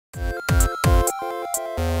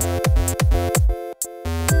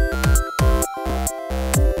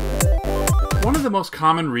of the most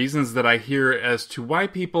common reasons that I hear as to why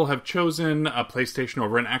people have chosen a PlayStation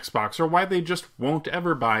over an Xbox, or why they just won't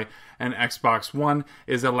ever buy an Xbox One,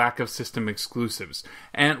 is a lack of system exclusives.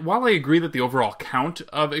 And while I agree that the overall count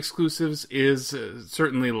of exclusives is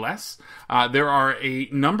certainly less, there are a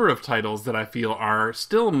number of titles that I feel are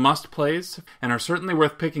still must-plays and are certainly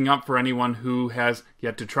worth picking up for anyone who has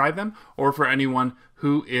yet to try them, or for anyone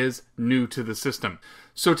who is new to the system.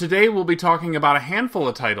 So today we'll be talking about a handful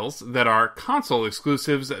of titles that are console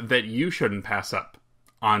exclusives that you shouldn't pass up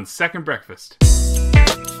on Second Breakfast.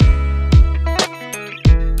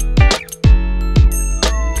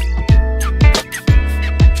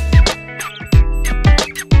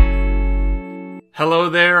 Hello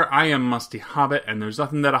there, I am Musty Hobbit, and there's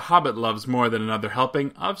nothing that a hobbit loves more than another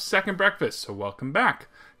helping of Second Breakfast, so welcome back.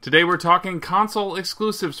 Today we're talking console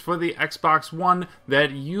exclusives for the Xbox One that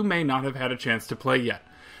you may not have had a chance to play yet.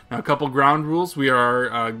 Now, a couple ground rules. We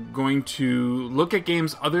are going to look at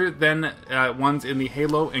games other than ones in the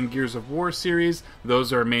Halo and Gears of War series.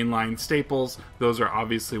 Those are mainline staples. Those are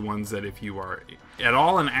obviously ones that if you are at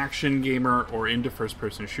all an action gamer or into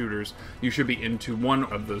first-person shooters, you should be into one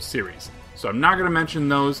of those series. So I'm not going to mention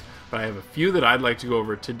those, but I have a few that I'd like to go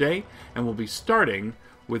over today, and we'll be starting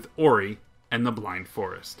with Ori and the Blind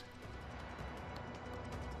Forest.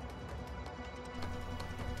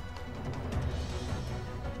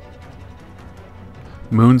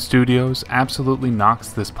 Moon Studios absolutely knocks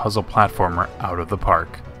this puzzle platformer out of the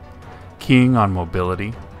park. Keying on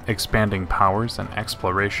mobility, expanding powers, and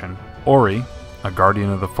exploration, Ori, a guardian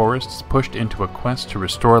of the forest, is pushed into a quest to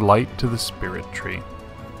restore light to the Spirit Tree.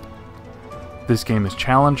 This game is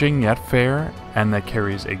challenging yet fair, and that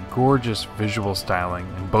carries a gorgeous visual styling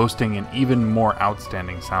and boasting an even more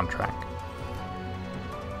outstanding soundtrack.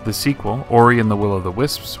 The sequel, Ori and the Will of the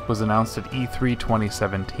Wisps, was announced at E3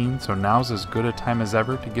 2017, so now's as good a time as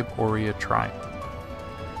ever to give Ori a try.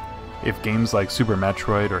 If games like Super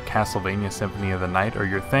Metroid or Castlevania Symphony of the Night are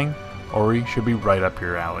your thing, Ori should be right up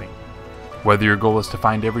your alley. Whether your goal is to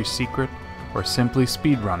find every secret, or simply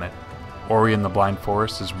speedrun it, Ori and the Blind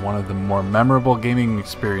Forest is one of the more memorable gaming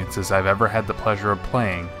experiences I've ever had the pleasure of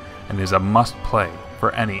playing, and is a must-play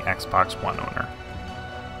for any Xbox One owner.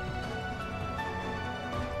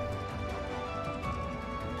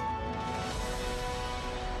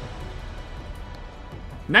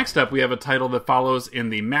 Next up, we have a title that follows in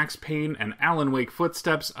the Max Payne and Alan Wake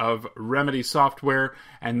footsteps of Remedy Software,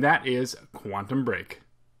 and that is Quantum Break.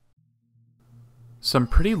 Some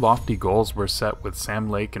pretty lofty goals were set with Sam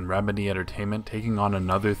Lake and Remedy Entertainment taking on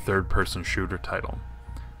another third-person shooter title.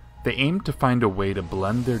 They aimed to find a way to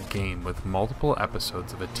blend their game with multiple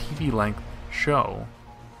episodes of a TV-length show,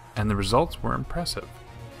 and the results were impressive.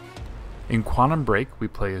 In Quantum Break, we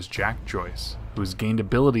play as Jack Joyce, who has gained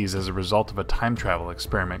abilities as a result of a time travel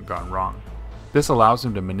experiment gone wrong. This allows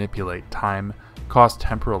him to manipulate time, cause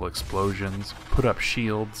temporal explosions, put up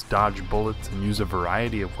shields, dodge bullets, and use a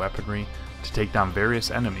variety of weaponry to take down various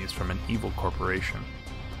enemies from an evil corporation.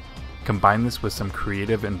 Combine this with some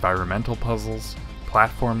creative environmental puzzles,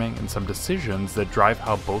 platforming, and some decisions that drive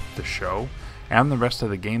how both the show and the rest of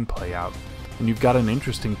the game play out, and you've got an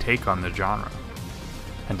interesting take on the genre.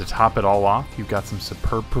 And to top it all off, you've got some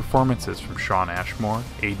superb performances from Shawn Ashmore,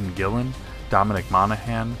 Aidan Gillen, Dominic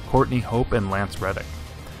Monaghan, Courtney Hope, and Lance Reddick.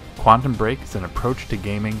 Quantum Break is an approach to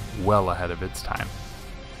gaming well ahead of its time.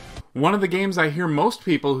 One of the games I hear most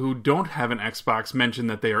people who don't have an Xbox mention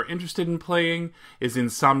that they are interested in playing is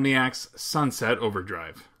Insomniac's Sunset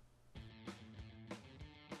Overdrive.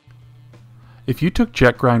 If you took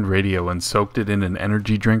Jet Grind Radio and soaked it in an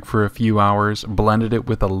energy drink for a few hours, blended it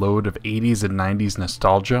with a load of 80s and 90s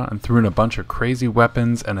nostalgia, and threw in a bunch of crazy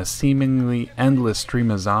weapons and a seemingly endless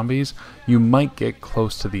stream of zombies, you might get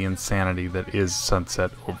close to the insanity that is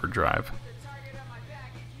Sunset Overdrive.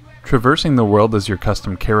 Traversing the world as your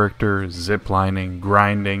custom character, ziplining,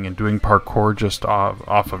 grinding, and doing parkour just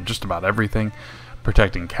off of just about everything,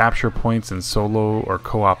 protecting capture points in solo or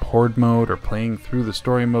co-op horde mode, or playing through the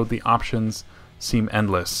story mode, the options seem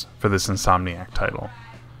endless for this Insomniac title.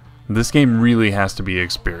 This game really has to be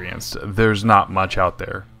experienced. There's not much out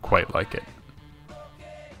there quite like it.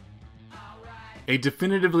 A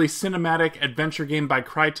definitively cinematic adventure game by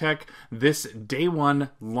Crytek, this day one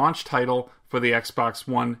launch title for the Xbox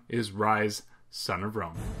One is Rise, Son of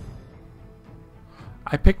Rome.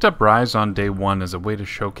 I picked up Rise on day one as a way to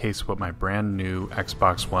showcase what my brand new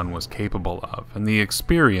Xbox One was capable of, and the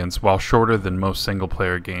experience, while shorter than most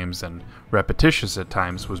single-player games and repetitious at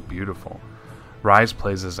times, was beautiful. Rise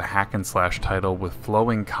plays as a hack-and-slash title with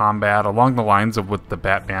flowing combat along the lines of what the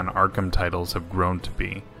Batman Arkham titles have grown to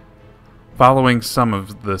be. Following some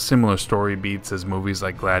of the similar story beats as movies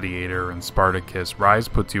like Gladiator and Spartacus, Rise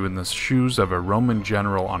puts you in the shoes of a Roman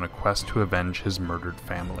general on a quest to avenge his murdered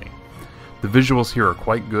family. The visuals here are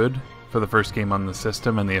quite good for the first game on the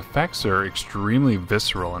system, and the effects are extremely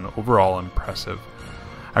visceral and overall impressive.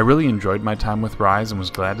 I really enjoyed my time with Rise and was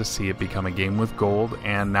glad to see it become a game with gold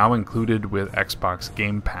and now included with Xbox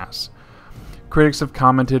Game Pass. Critics have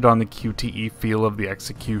commented on the QTE feel of the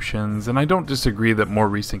executions, and I don't disagree that more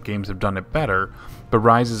recent games have done it better, but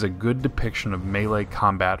Rise is a good depiction of melee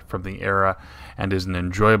combat from the era and is an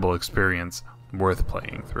enjoyable experience worth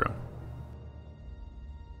playing through.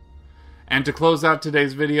 And to close out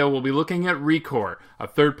today's video, we'll be looking at ReCore, a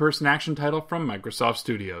third-person action title from Microsoft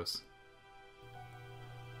Studios.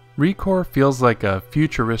 ReCore feels like a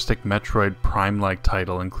futuristic Metroid Prime-like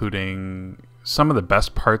title, including some of the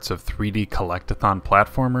best parts of 3D collectathon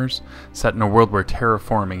platformers, set in a world where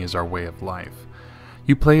terraforming is our way of life.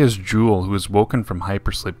 You play as Jewel, who is woken from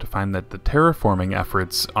hypersleep to find that the terraforming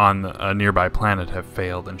efforts on a nearby planet have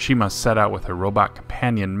failed, and she must set out with her robot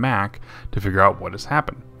companion Mac to figure out what has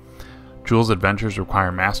happened. Jewel's adventures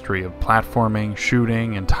require mastery of platforming,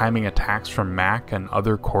 shooting, and timing attacks from Mac and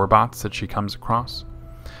other core bots that she comes across.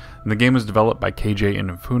 The game was developed by KJ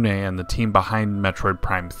Inafune and the team behind Metroid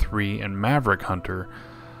Prime 3 and Maverick Hunter,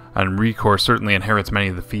 and ReCore certainly inherits many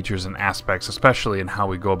of the features and aspects, especially in how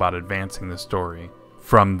we go about advancing the story,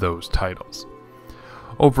 from those titles.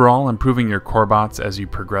 Overall, improving your core bots as you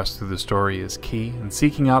progress through the story is key, and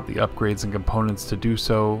seeking out the upgrades and components to do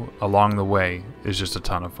so along the way is just a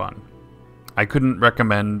ton of fun. I couldn't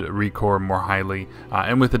recommend ReCore more highly,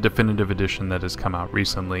 and with the definitive edition that has come out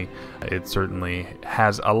recently, it certainly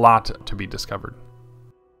has a lot to be discovered.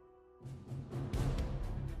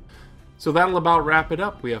 So that'll about wrap it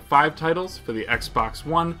up. We have 5 titles for the Xbox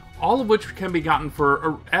One, all of which can be gotten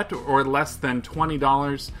for at or less than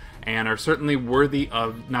 $20, and are certainly worthy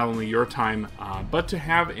of not only your time, but to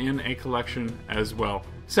have in a collection as well.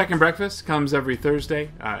 Second Breakfast comes every Thursday,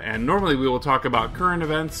 and normally we will talk about current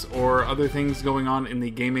events or other things going on in the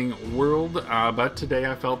gaming world, but today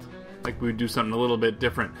I felt like we would do something a little bit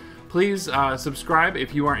different. Please subscribe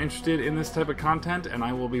if you are interested in this type of content, and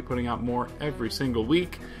I will be putting out more every single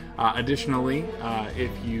week. Additionally,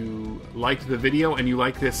 if you liked the video and you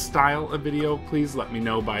like this style of video, please let me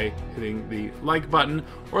know by hitting the like button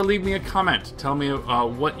or leave me a comment. Tell me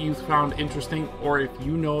what you found interesting, or if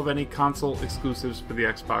you know of any console exclusives for the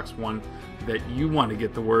Xbox One that you want to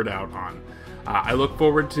get the word out on. I look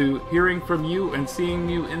forward to hearing from you and seeing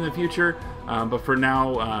you in the future, but for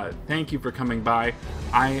now, thank you for coming by.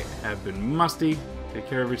 I have been Musty. Take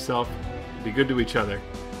care of yourself. Be good to each other.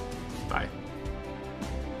 Bye.